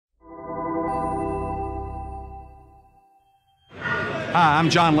Hi, I'm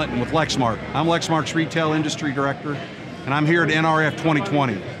John Linton with Lexmark. I'm Lexmark's Retail Industry Director, and I'm here at NRF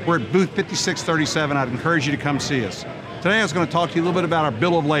 2020. We're at booth 5637. I'd encourage you to come see us. Today I was going to talk to you a little bit about our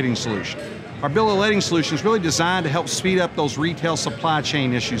bill of lading solution. Our bill of lading solution is really designed to help speed up those retail supply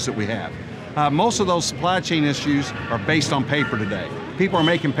chain issues that we have. Most of those supply chain issues are based on paper today. People are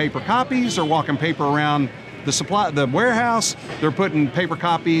making paper copies, they're walking paper around the warehouse, they're putting paper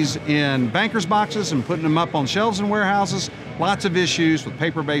copies in bankers boxes and putting them up on shelves in warehouses. Lots of issues with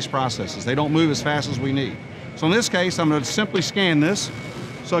paper-based processes. They don't move as fast as we need. So in this case, I'm going to simply scan this.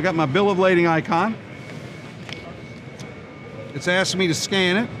 So I got my bill of lading icon. It's asking me to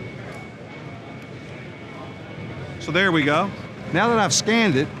scan it. So there we go. Now that I've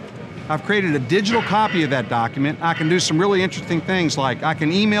scanned it, I've created a digital copy of that document. I can do some really interesting things, like I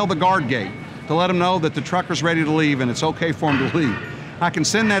can email the guard gate to let them know that the trucker's ready to leave and it's okay for them to leave. I can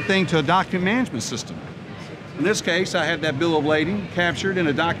send that thing to a document management system. In this case, I have that bill of lading captured in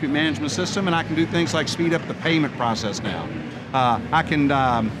a document management system, and I can do things like speed up the payment process now. I can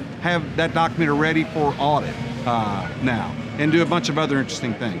have that document ready for audit now, and do a bunch of other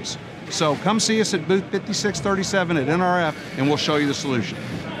interesting things. So come see us at booth 5637 at NRF, and we'll show you the solution.